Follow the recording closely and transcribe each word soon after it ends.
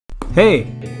Hey,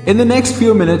 in the next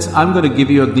few minutes, I'm going to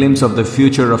give you a glimpse of the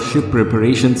future of ship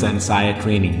preparations and SIRE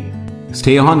training.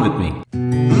 Stay on with me.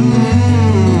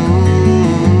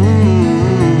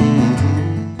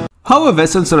 How are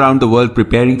vessels around the world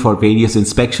preparing for various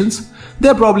inspections?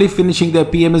 They're probably finishing their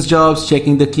PMS jobs,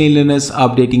 checking the cleanliness,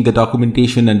 updating the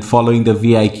documentation and following the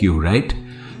VIQ, right?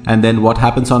 And then what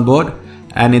happens on board?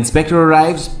 An inspector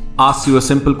arrives, asks you a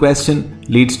simple question,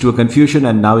 leads to a confusion,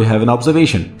 and now you have an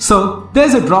observation. So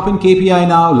there's a drop in KPI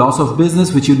now, loss of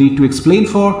business which you need to explain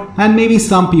for, and maybe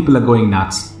some people are going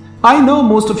nuts. I know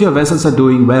most of your vessels are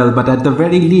doing well, but at the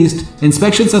very least,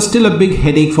 inspections are still a big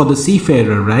headache for the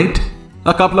seafarer, right?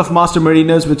 A couple of master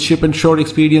mariners with ship and shore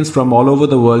experience from all over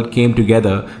the world came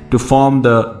together to form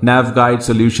the Guide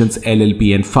Solutions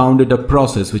LLP and founded a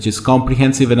process which is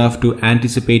comprehensive enough to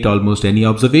anticipate almost any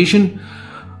observation.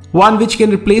 One which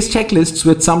can replace checklists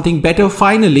with something better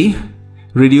finally,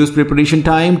 reduce preparation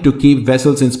time to keep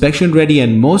vessels inspection ready,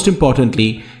 and most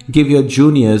importantly, give your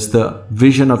juniors the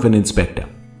vision of an inspector.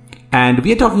 And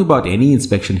we are talking about any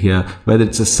inspection here, whether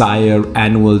it's a SIRE,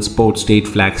 annual, port state,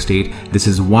 flag state. This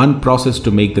is one process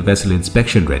to make the vessel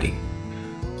inspection ready.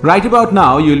 Right about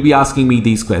now, you'll be asking me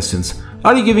these questions.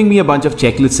 Are you giving me a bunch of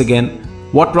checklists again?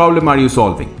 What problem are you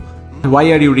solving? Why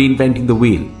are you reinventing the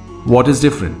wheel? What is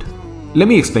different? Let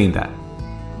me explain that.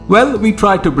 Well, we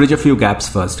tried to bridge a few gaps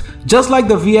first. Just like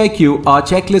the VIQ, our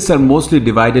checklists are mostly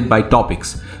divided by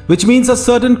topics, which means a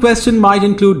certain question might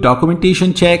include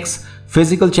documentation checks,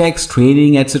 physical checks,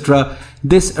 training, etc.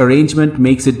 This arrangement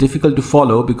makes it difficult to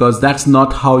follow because that's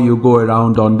not how you go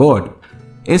around on board.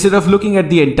 Instead of looking at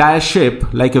the entire ship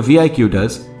like a VIQ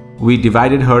does, we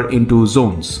divided her into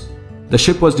zones. The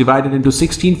ship was divided into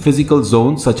 16 physical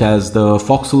zones such as the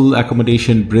forecastle,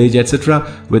 accommodation, bridge, etc.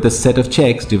 with a set of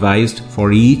checks devised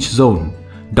for each zone.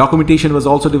 Documentation was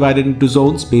also divided into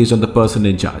zones based on the person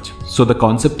in charge. So the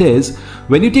concept is,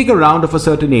 when you take a round of a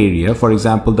certain area, for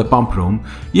example the pump room,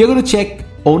 you're going to check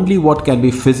only what can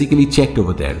be physically checked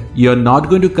over there. You're not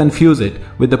going to confuse it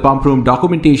with the pump room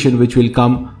documentation, which will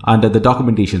come under the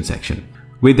documentation section.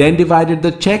 We then divided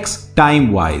the checks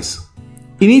time-wise.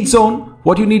 In each zone,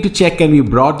 what you need to check can be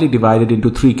broadly divided into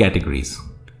 3 categories.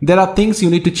 There are things you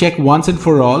need to check once and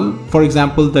for all, for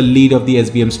example the lead of the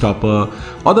SBM stopper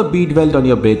or the bead weld on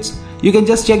your bits. You can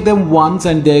just check them once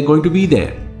and they're going to be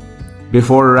there.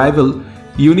 Before arrival,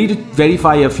 you need to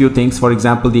verify a few things, for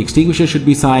example the extinguisher should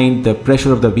be signed, the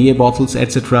pressure of the VA bottles,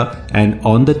 etc. And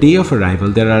on the day of arrival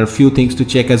there are a few things to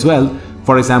check as well.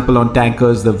 For example, on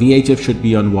tankers the VHF should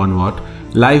be on 1 watt,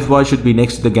 lifebuoy should be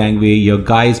next to the gangway, your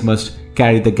guys must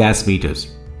carry the gas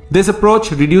meters. This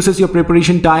approach reduces your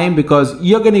preparation time because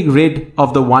you're getting rid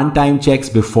of the one-time checks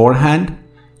beforehand.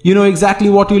 You know exactly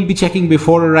what you'll be checking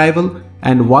before arrival,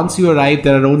 and once you arrive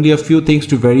there are only a few things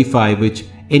to verify which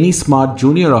any smart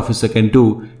junior officer can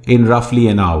do in roughly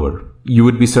an hour. You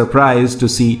would be surprised to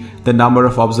see the number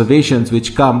of observations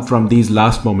which come from these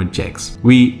last moment checks.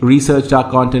 We researched our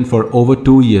content for over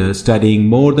 2 years, studying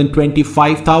more than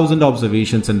 25,000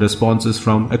 observations and responses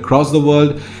from across the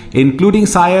world, including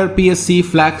SIRE, PSC,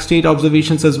 flag state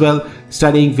observations as well,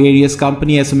 studying various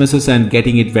company SMSs and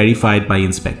getting it verified by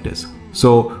inspectors.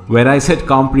 So when I said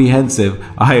comprehensive,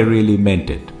 I really meant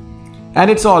it.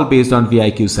 And it's all based on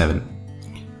VIQ 7.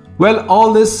 Well,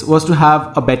 all this was to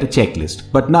have a better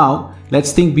checklist, but now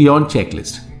let's think beyond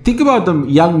checklist. Think about the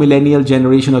young millennial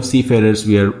generation of seafarers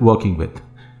we are working with.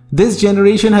 This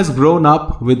generation has grown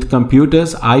up with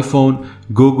computers, iPhone,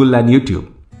 Google and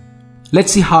YouTube.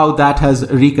 Let's see how that has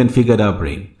reconfigured our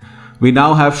brain. We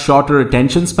now have shorter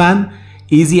attention span,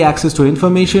 easy access to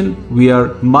information, we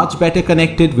are much better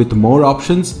connected with more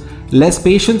options, less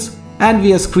patience, and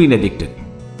we are screen addicted.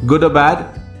 Good or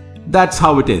bad? That's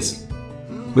how it is.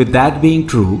 With that being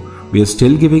true, we are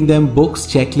still giving them books,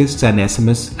 checklists and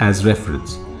SMS as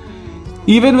reference.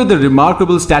 Even with the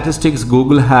remarkable statistics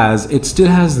Google has, it still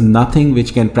has nothing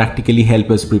which can practically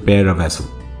help us prepare a vessel.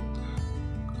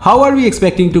 How are we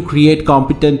expecting to create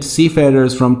competent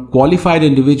seafarers from qualified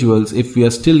individuals if we are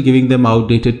still giving them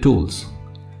outdated tools?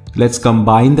 Let's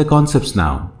combine the concepts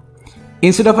now.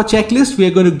 Instead of a checklist, we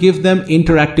are going to give them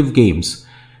interactive games.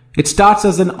 It starts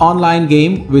as an online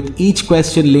game with each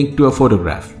question linked to a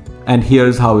photograph. And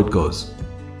here's how it goes.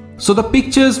 So the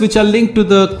pictures which are linked to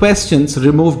the questions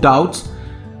remove doubts,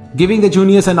 giving the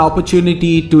juniors an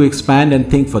opportunity to expand and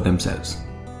think for themselves.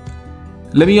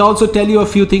 Let me also tell you a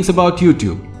few things about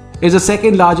YouTube. It's the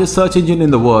second largest search engine in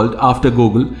the world after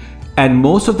Google, and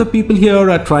most of the people here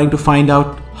are trying to find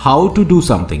out how to do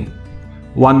something.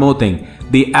 One more thing.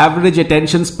 The average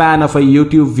attention span of a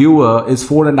YouTube viewer is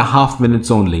 4.5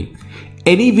 minutes only.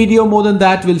 Any video more than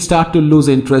that will start to lose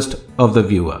interest of the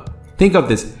viewer. Think of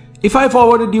this. If I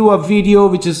forwarded you a video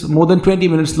which is more than 20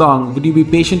 minutes long, would you be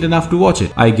patient enough to watch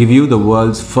it? I give you the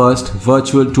world's first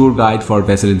virtual tour guide for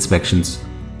vessel inspections.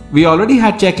 We already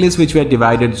had checklists which were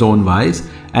divided zone-wise,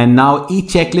 and now each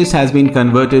checklist has been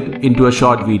converted into a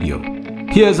short video.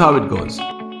 Here's how it goes.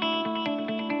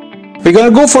 We're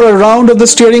going to go for a round of the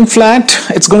steering flat.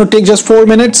 It's going to take just 4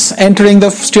 minutes. Entering the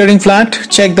steering flat,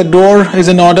 check the door is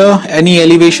in order. Any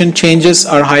elevation changes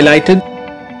are highlighted.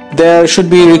 There should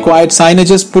be required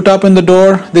signages put up in the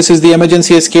door. This is the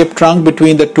emergency escape trunk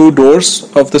between the two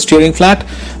doors of the steering flat.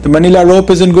 The manila rope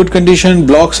is in good condition.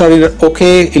 Blocks are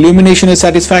okay. Illumination is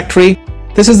satisfactory.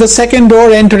 This is the second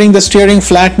door entering the steering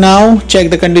flat now. Check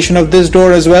the condition of this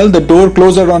door as well. The door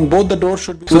closer on both the doors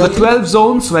should be... So the 12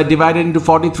 zones were divided into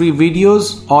 43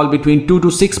 videos, all between 2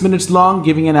 to 6 minutes long,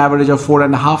 giving an average of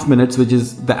 4.5 minutes, which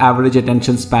is the average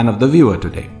attention span of the viewer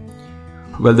today.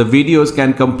 Well, the videos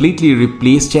can completely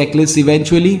replace checklists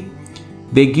eventually.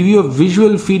 They give you a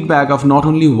visual feedback of not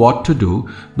only what to do,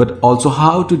 but also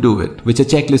how to do it, which a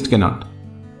checklist cannot.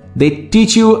 They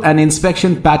teach you an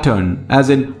inspection pattern, as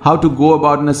in how to go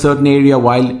about in a certain area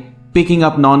while picking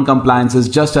up non-compliances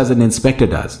just as an inspector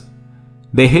does.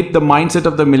 They hit the mindset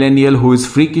of the millennial who is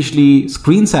freakishly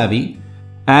screen savvy,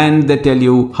 and they tell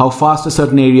you how fast a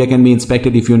certain area can be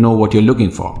inspected if you know what you're looking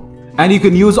for. And you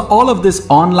can use all of this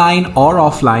online or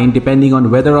offline depending on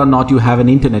whether or not you have an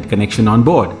internet connection on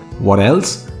board. What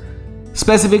else?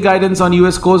 Specific guidance on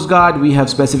US Coast Guard, we have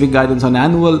specific guidance on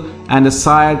annual, and a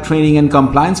SIRE training and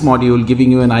compliance module giving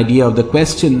you an idea of the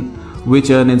question which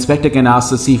an inspector can ask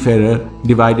the seafarer,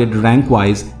 divided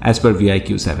rank-wise as per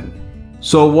VIQ 7.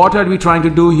 So what are we trying to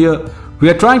do here? We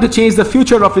are trying to change the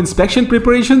future of inspection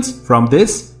preparations from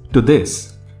this to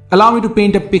this. Allow me to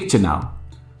paint a picture now.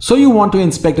 So you want to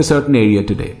inspect a certain area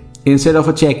today. Instead of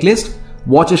a checklist,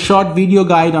 watch a short video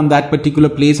guide on that particular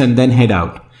place and then head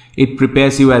out. It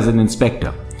prepares you as an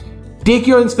inspector. Take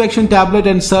your inspection tablet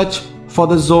and search for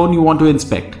the zone you want to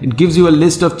inspect. It gives you a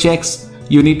list of checks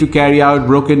you need to carry out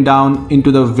broken down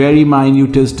into the very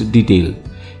minutest detail.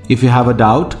 If you have a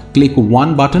doubt, click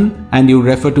one button and you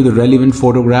refer to the relevant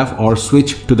photograph or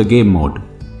switch to the game mode.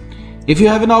 If you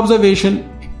have an observation,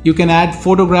 you can add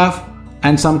photograph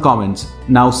and some comments.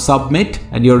 Now submit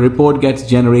and your report gets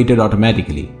generated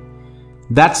automatically.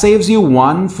 That saves you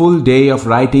one full day of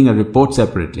writing a report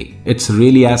separately. It's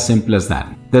really as simple as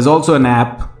that. There's also an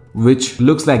app which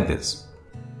looks like this.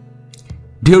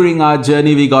 During our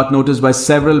journey, we got noticed by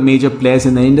several major players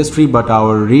in the industry, but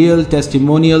our real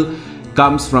testimonial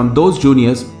comes from those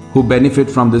juniors who benefit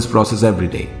from this process every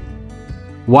day.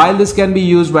 While this can be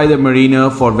used by the mariner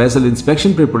for vessel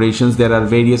inspection preparations, there are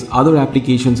various other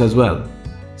applications as well,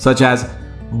 such as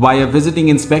by a visiting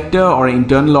inspector or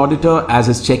internal auditor as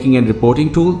his checking and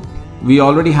reporting tool. We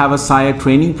already have a SIRE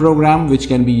training program which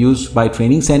can be used by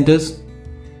training centers.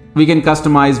 We can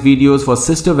customize videos for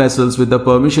sister vessels with the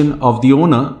permission of the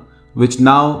owner, which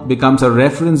now becomes a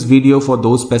reference video for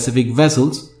those specific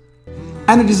vessels,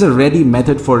 and it is a ready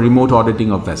method for remote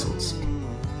auditing of vessels.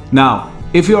 Now,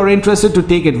 if you are interested to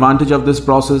take advantage of this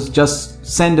process, just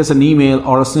send us an email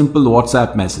or a simple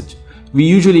WhatsApp message. We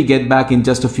usually get back in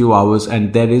just a few hours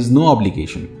and there is no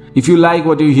obligation. If you like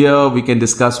what you hear, we can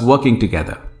discuss working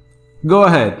together. Go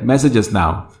ahead, message us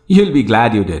now. You'll be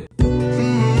glad you did.